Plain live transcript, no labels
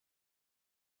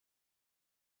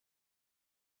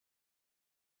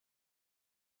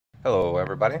Hello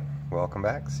everybody, welcome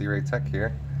back, C-Ray Tech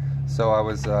here. So I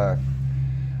was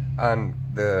on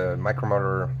the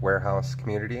Micromotor Warehouse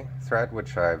community thread,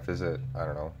 which I visit, I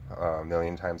don't know, a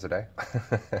million times a day.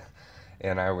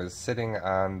 And I was sitting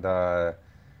on the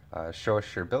Show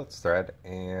Us Your Builds thread,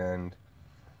 and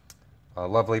a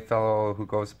lovely fellow who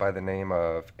goes by the name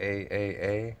of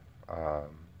AAA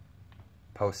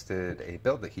posted a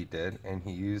build that he did, and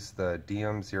he used the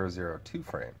DM002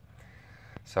 frame.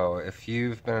 So if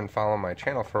you've been following my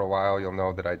channel for a while, you'll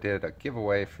know that I did a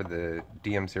giveaway for the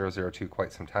DM002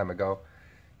 quite some time ago.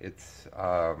 It's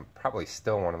probably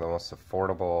still one of the most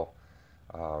affordable,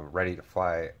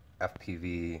 ready-to-fly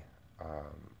FPV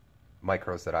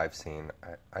micros that I've seen.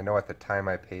 I know at the time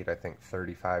I paid, I think,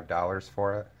 $35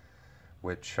 for it,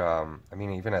 which, I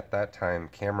mean, even at that time,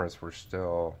 cameras were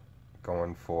still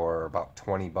going for about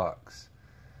 20 bucks.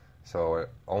 So it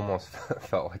almost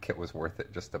felt like it was worth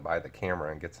it just to buy the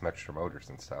camera and get some extra motors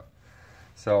and stuff.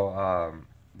 So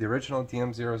the original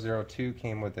DM002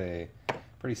 came with a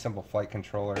pretty simple flight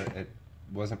controller. It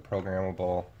wasn't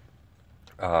programmable.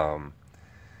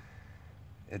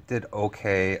 It did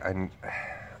okay.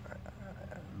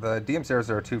 The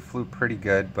DM002 flew pretty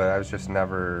good, but I was just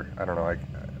never, I don't know, it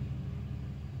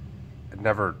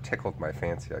never tickled my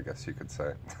fancy, I guess you could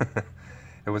say.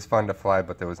 It was fun to fly,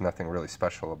 but there was nothing really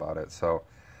special about it. So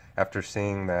after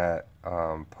seeing that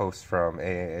post from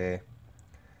AAA,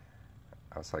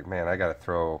 I was like, man, I got to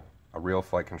throw a real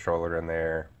flight controller in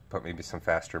there, put maybe some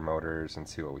faster motors, and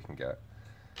see what we can get.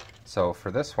 So for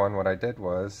this one, what I did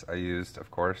was I used, of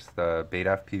course, the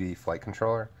BetaFPV Flight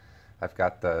Controller. I've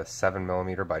got the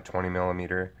 7mm by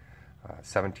 20mm,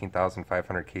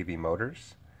 17,500 kV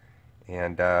motors.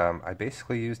 And I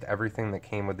basically used everything that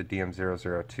came with the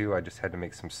DM002. I just had to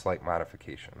make some slight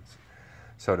modifications.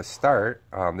 So to start,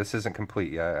 this isn't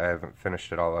complete yet. I haven't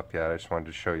finished it all up yet. I just wanted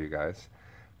to show you guys.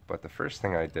 But the first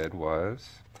thing I did was,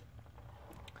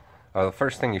 the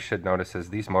first thing you should notice is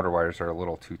these motor wires are a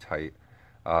little too tight.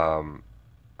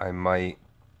 I might,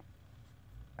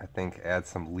 I think, add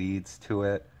some leads to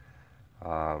it. But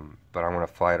I'm going to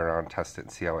fly it around, test it,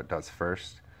 and see how it does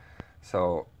first.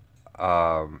 So,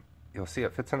 you'll see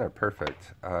it fits in there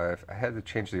perfect. I had to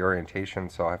change the orientation,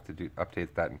 so I'll have to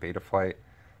update that in Betaflight.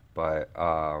 But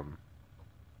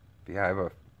yeah, I have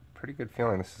a pretty good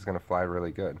feeling this is going to fly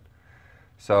really good.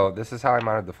 So this is how I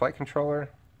mounted the flight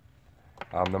controller.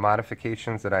 The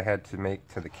modifications that I had to make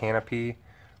to the canopy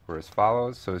were as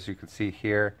follows. So as you can see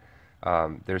here,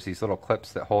 there's these little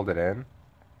clips that hold it in.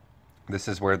 This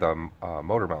is where the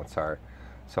motor mounts are.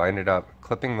 So I ended up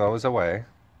clipping those away,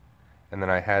 and then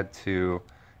I had to,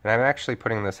 and I'm actually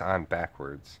putting this on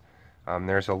backwards.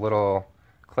 There's a little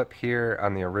clip here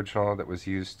on the original that was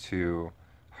used to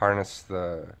harness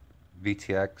the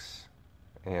VTX,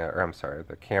 or I'm sorry,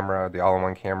 the camera, the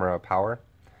all-in-one camera power.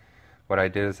 What I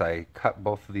did is I cut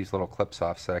both of these little clips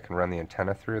off so I can run the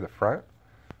antenna through the front,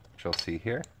 which you'll see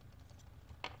here.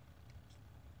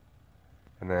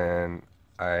 And then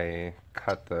I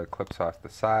cut the clips off the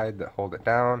side that hold it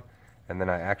down, and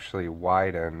then I actually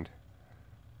widened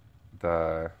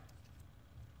the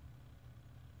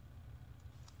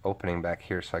opening back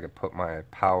here so I could put my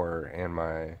power and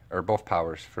or both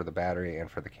powers for the battery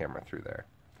and for the camera through there.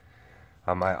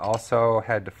 I also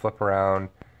had to flip around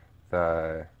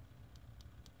the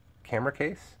camera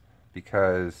case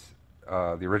because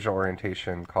the original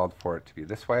orientation called for it to be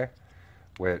this way,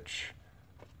 which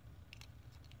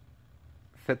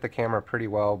fit the camera pretty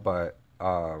well, but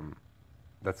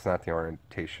that's not the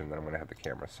orientation that I'm going to have the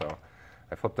camera. So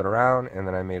I flipped it around, and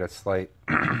then I made a slight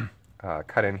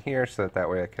cut in here so that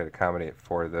way I could accommodate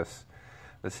for this.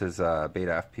 This is a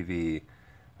BetaFPV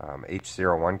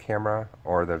H01 camera,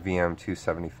 or the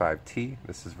VM275T.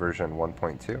 This is version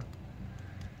 1.2.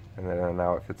 And then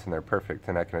now it fits in there perfect,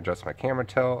 and I can adjust my camera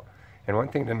tilt. And one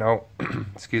thing to note,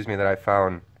 excuse me, that I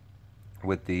found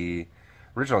with the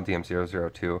original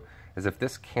DM002 is if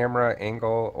this camera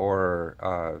angle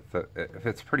or if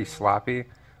it's pretty sloppy,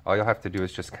 all you'll have to do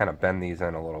is just kind of bend these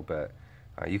in a little bit.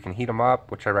 You can heat them up,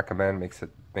 which I recommend. Makes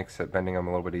it bending them a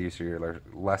little bit easier. You're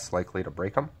less likely to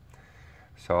break them.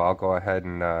 So I'll go ahead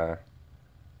and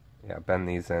yeah, bend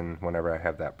these in whenever I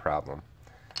have that problem.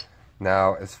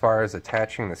 Now, as far as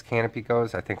attaching this canopy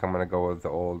goes, I think I'm going to go with the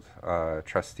old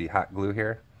trusty hot glue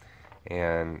here,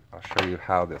 and I'll show you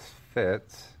how this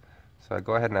fits. So I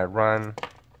go ahead and I run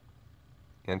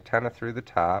the antenna through the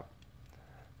top.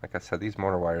 Like I said, these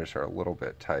motor wires are a little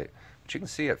bit tight, but you can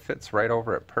see it fits right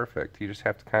over it perfect. You just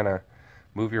have to kind of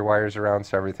move your wires around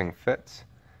so everything fits.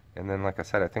 And then, like I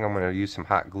said, I think I'm going to use some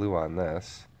hot glue on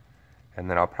this, and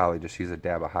then I'll probably just use a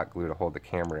dab of hot glue to hold the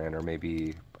camera in, or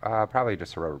maybe probably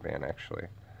just a rubber band actually.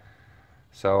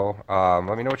 So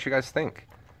let me know what you guys think.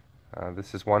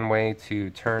 This is one way to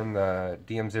turn the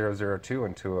DM002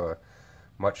 into a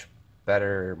much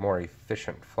better, more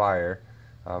efficient flyer.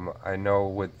 I know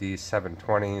with these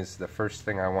 720s, the first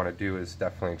thing I want to do is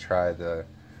definitely try one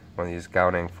of these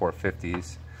Gowning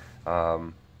 450s.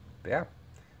 But yeah,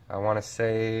 I want to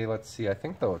say, let's see, I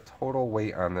think the total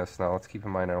weight on this, now let's keep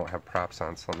in mind I don't have props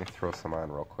on, so let me throw some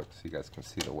on real quick so you guys can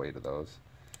see the weight of those.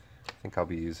 I think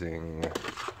I'll use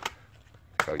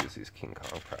these King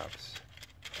Kong props.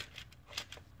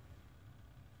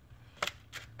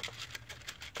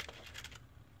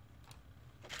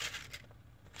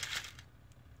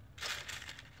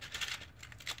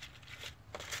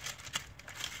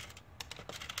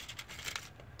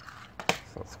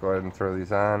 So let's go ahead and throw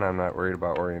these on. I'm not worried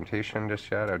about orientation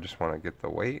just yet. I just want to get the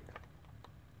weight.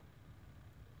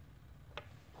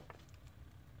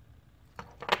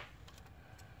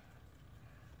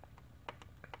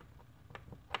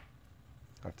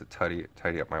 I have to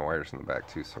tidy up my wires in the back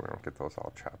too so we don't get those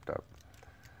all chopped up.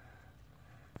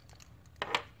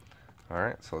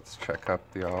 Alright, so let's check up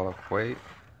the olive weight,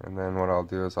 and then what I'll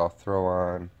do is I'll throw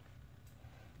on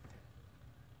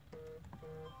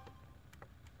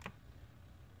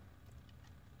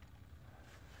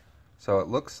so it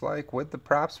looks like with the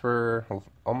props we're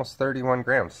almost 31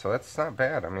 grams, so that's not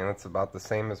bad. I mean, that's about the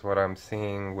same as what I'm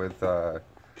seeing with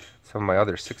some of my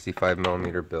other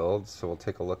 65mm builds. So we'll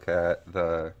take a look at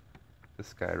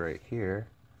this guy right here.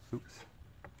 Oops.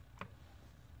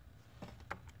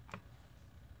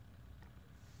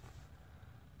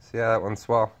 So yeah, that one's,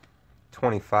 well,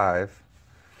 25.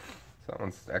 So that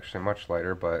one's actually much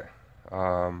lighter, but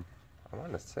I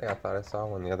wanted to say I thought I saw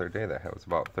one the other day that was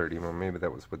about 30. Well, maybe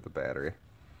that was with the battery.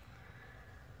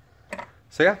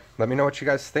 So yeah, let me know what you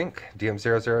guys think.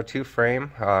 DM002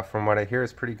 frame, from what I hear,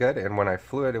 is pretty good, and when I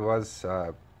flew it, it was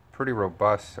pretty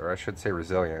robust, or I should say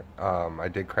resilient. I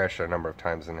did crash it a number of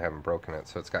times and haven't broken it,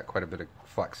 so it's got quite a bit of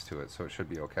flex to it, so it should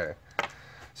be okay.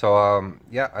 So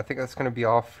yeah, I think that's going to be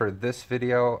all for this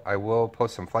video. I will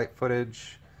post some flight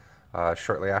footage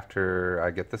shortly after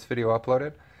I get this video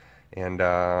uploaded, and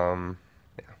yeah,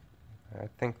 I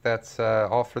think that's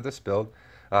all for this build.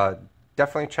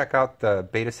 Definitely check out the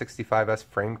Beta65S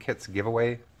frame kits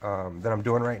giveaway that I'm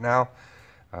doing right now.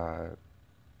 I'm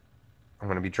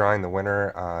going to be drawing the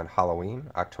winner on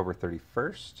Halloween, October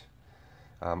 31st.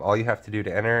 All you have to do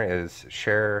to enter is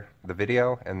share the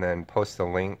video and then post the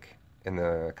link in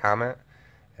the comment,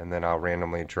 and then I'll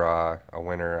randomly draw a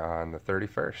winner on the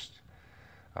 31st.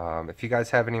 If you guys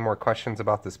have any more questions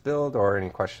about this build or any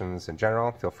questions in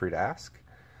general, feel free to ask.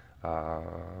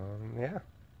 Yeah,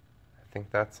 I think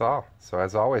that's all. So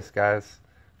as always, guys,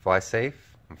 fly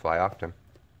safe and fly often.